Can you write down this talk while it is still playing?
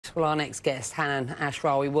Well, our next guest, Hanan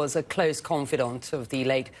Ashrawi, was a close confidant of the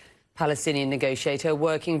late Palestinian negotiator,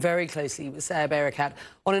 working very closely with Saeb Erekat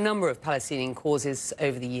on a number of Palestinian causes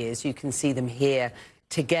over the years. You can see them here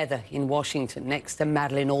together in Washington next to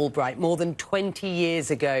Madeleine Albright more than 20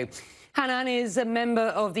 years ago. Hanan is a member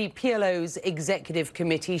of the PLO's executive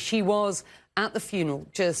committee. She was at the funeral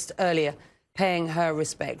just earlier paying her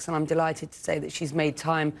respects, and I'm delighted to say that she's made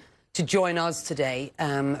time to join us today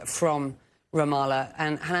from Ramallah.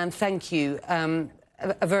 And Hanan, thank you.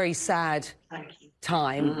 A very sad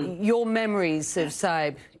time. Your memories of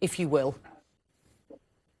Saeb, if you will.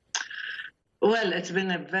 Well, it's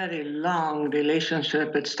been a very long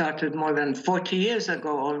relationship. It started more than 40 years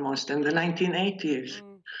ago, almost, in the 1980s,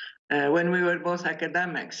 when we were both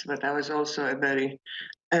academics, but I was also a very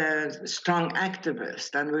strong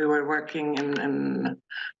activist, and we were working in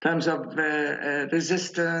terms of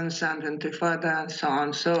resistance and intifada and so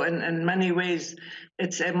on. So in many ways,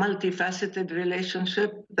 it's a multifaceted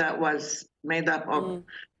relationship that was made up of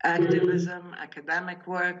activism, academic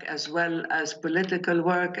work, as well as political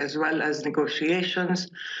work, as well as negotiations.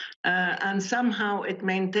 And somehow it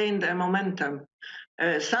maintained a momentum.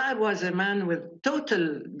 Saeb was a man with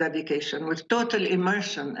total dedication, with total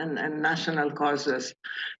immersion in national causes.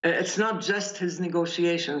 It's not just his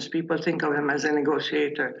negotiations. People think of him as a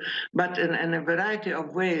negotiator. But in a variety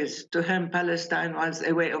of ways, to him, Palestine was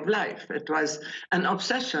a way of life. It was an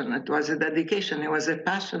obsession. It was a dedication. He was a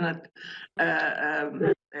passionate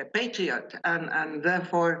patriot. And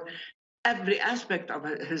therefore, every aspect of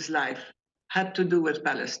his life had to do with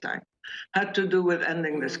Palestine, had to do with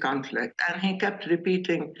ending this conflict. And he kept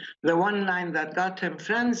repeating the one line that got him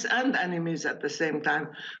friends and enemies at the same time,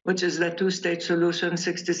 which is the two-state solution,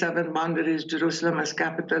 67 boundaries, Jerusalem as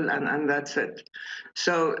capital, and that's it.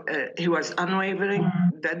 So he was unwavering,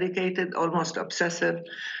 dedicated, almost obsessive,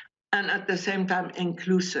 and at the same time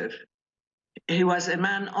inclusive. He was a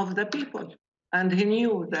man of the people, and he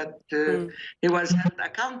knew that he was held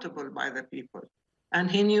accountable by the people. And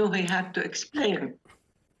he knew he had to explain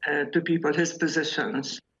to people his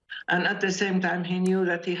positions. And at the same time, he knew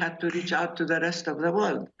that he had to reach out to the rest of the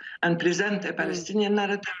world and present a Palestinian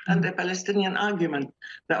narrative and a Palestinian argument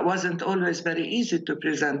that wasn't always very easy to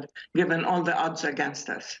present, given all the odds against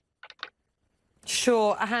us.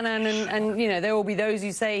 Sure, Hanan, and you know, there will be those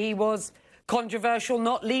who say he was controversial,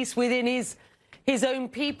 not least within his own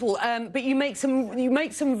people. But you make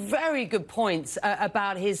some very good points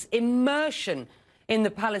about his immersion in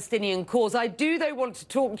the Palestinian cause. I do, though, want to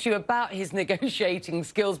talk to you about his negotiating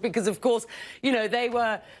skills because, of course, you know, they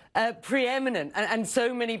were preeminent, and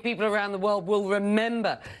so many people around the world will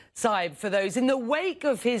remember Saeb for those. In the wake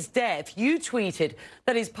of his death, you tweeted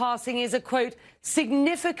that his passing is a, quote,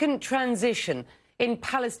 significant transition in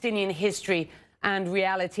Palestinian history and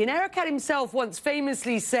reality. And Erekat himself once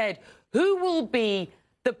famously said, "Who will be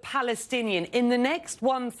the Palestinian in the next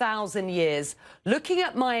 1,000 years, looking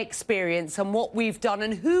at my experience and what we've done,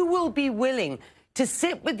 and who will be willing to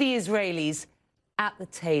sit with the Israelis at the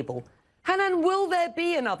table?" Hanan, will there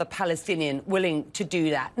be another Palestinian willing to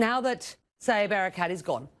do that now that Saeb Erekat is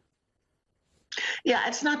gone? Yeah,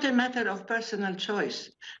 it's not a matter of personal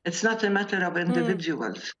choice. It's not a matter of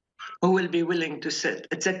individuals who will be willing to sit.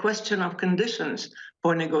 It's a question of conditions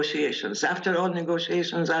for negotiations. After all,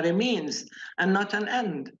 negotiations are a means and not an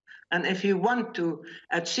end. And if you want to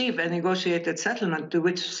achieve a negotiated settlement, to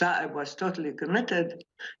which Saeb was totally committed,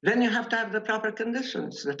 then you have to have the proper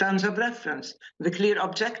conditions, the terms of reference, the clear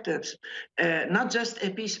objectives, not just a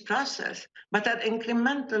peace process, but an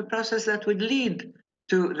incremental process that would lead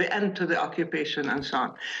to the end to the occupation and so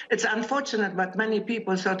on. It's unfortunate, but many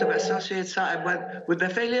people sort of associate Saeb with the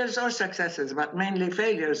failures or successes, but mainly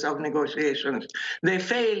failures of negotiations. They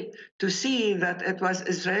fail to see that it was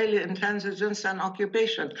Israeli intransigence and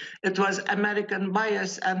occupation. It was American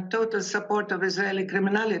bias and total support of Israeli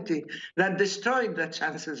criminality that destroyed the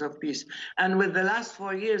chances of peace. And with the last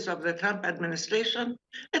 4 years of the Trump administration,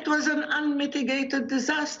 it was an unmitigated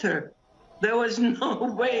disaster. There was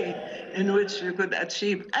no way in which you could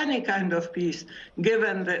achieve any kind of peace,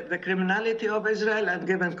 given the criminality of Israel and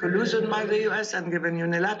given collusion by the US and given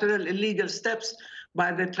unilateral illegal steps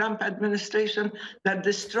by the Trump administration that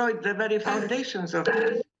destroyed the very foundations of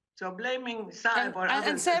it. So blaming Saeb or others...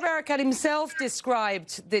 And Saeb Erekat himself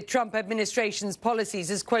described the Trump administration's policies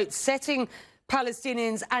as, quote, setting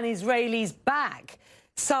Palestinians and Israelis back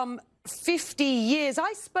some 50 years.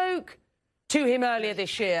 I spoke to him earlier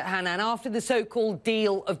this year, Hanan, after the so-called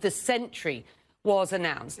deal of the century was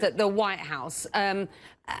announced at the White House. And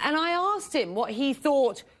I asked him what he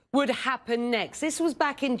thought would happen next. This was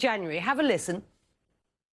back in January. Have a listen.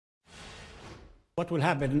 What will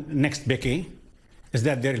happen next, Becky, is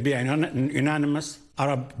that there will be an unanimous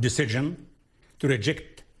Arab decision to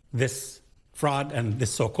reject this fraud and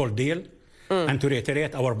this so-called deal, and to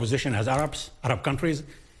reiterate our position as Arab countries,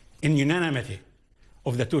 in unanimity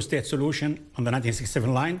of the two-state solution on the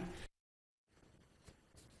 1967 line.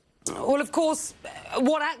 Well, of course,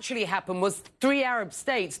 what actually happened was 3 Arab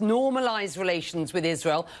states normalized relations with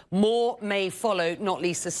Israel. More may follow, not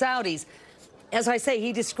least the Saudis. As I say,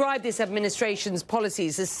 he described this administration's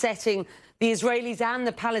policies as setting the Israelis and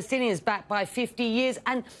the Palestinians back by 50 years.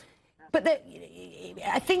 But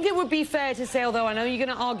I think it would be fair to say, although I know you're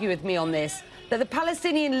going to argue with me on this, that the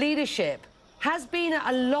Palestinian leadership has been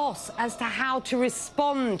at a loss as to how to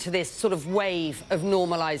respond to this sort of wave of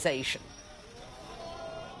normalization.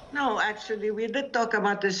 No, actually, we did talk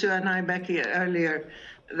about this, you and I, Becky, earlier.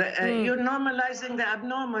 You're normalizing the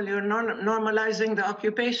abnormal, you're normalizing the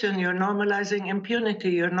occupation, you're normalizing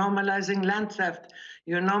impunity, you're normalizing land theft,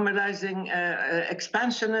 you're normalizing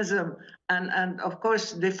expansionism, and of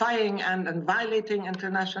course, defying and violating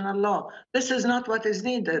international law. This is not what is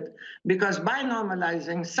needed, because by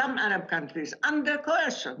normalizing some Arab countries, under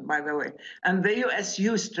coercion, by the way, and the US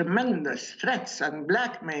used tremendous threats and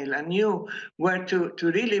blackmail, and you were to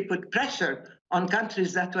really put pressure on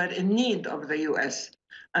countries that were in need of the US.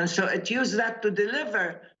 And so it used that to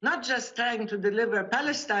deliver, not just trying to deliver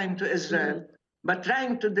Palestine to Israel, but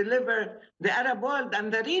trying to deliver the Arab world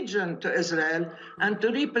and the region to Israel, and to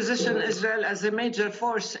reposition Israel as a major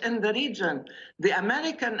force in the region. The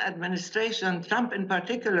American administration, Trump in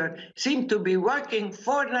particular, seemed to be working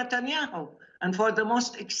for Netanyahu and for the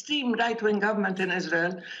most extreme right-wing government in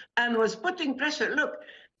Israel, and was putting pressure. Look,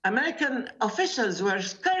 American officials were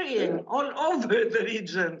scurrying all over the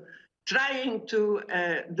region, trying to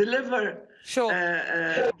deliver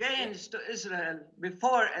gains to Israel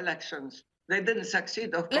before elections. They didn't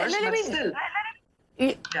succeed, of course, but still.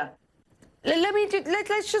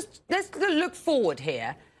 Let's look forward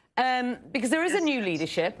here, because there is a new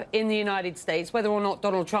leadership in the United States, whether or not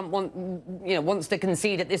Donald Trump wants to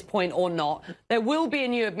concede at this point or not. There will be a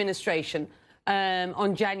new administration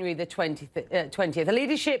on January the 20th, a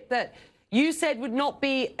leadership that you said would not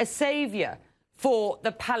be a savior for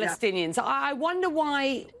the Palestinians. I wonder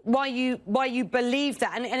why you believe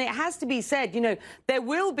that. And it has to be said, there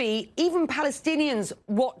will be even Palestinians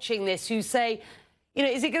watching this who say,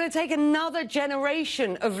 is it going to take another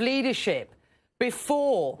generation of leadership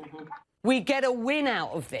before we get a win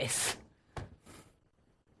out of this?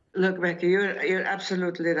 Look, Becky, you're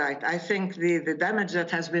absolutely right. I think the damage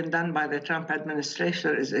that has been done by the Trump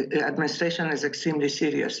administration is extremely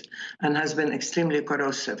serious and has been extremely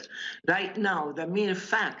corrosive. Right now, the mere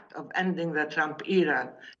fact of ending the Trump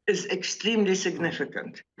era is extremely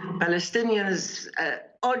significant. Palestinians,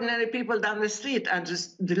 ordinary people down the street, are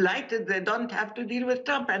just delighted they don't have to deal with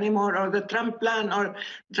Trump anymore, or the Trump plan, or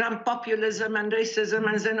Trump populism and racism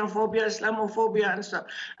and xenophobia, Islamophobia,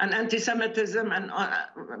 and anti-Semitism and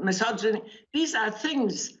misogyny. These are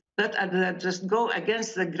things that just go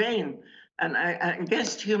against the grain and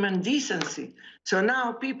against human decency. So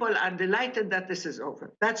now people are delighted that this is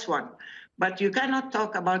over. That's one. But you cannot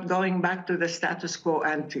talk about going back to the status quo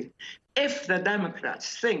ante. If the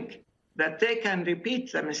Democrats think that they can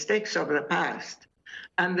repeat the mistakes of the past,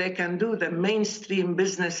 and they can do the mainstream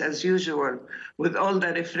business as usual with all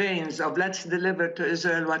the refrains of let's deliver to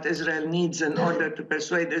Israel what Israel needs in order to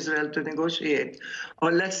persuade Israel to negotiate,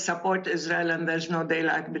 or let's support Israel and there's no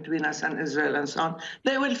daylight between us and Israel and so on,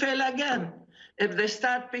 they will fail again. If they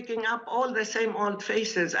start picking up all the same old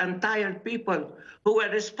faces and tired people who were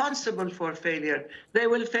responsible for failure, they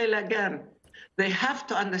will fail again. They have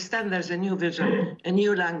to understand there's a new vision, a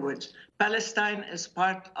new language. Palestine is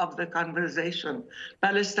part of the conversation.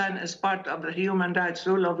 Palestine is part of the human rights,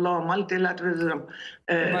 rule of law, multilateralism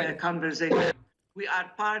conversation. We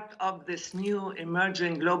are part of this new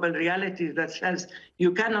emerging global reality that says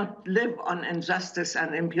you cannot live on injustice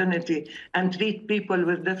and impunity and treat people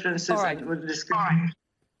with differences and with discrimination.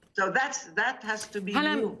 So that has to be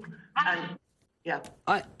new. And,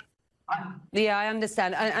 I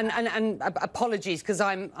understand. And apologies, because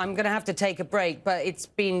I'm going to have to take a break, but it's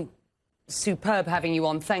been superb having you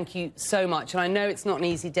on. Thank you so much. And I know it's not an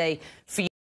easy day for you.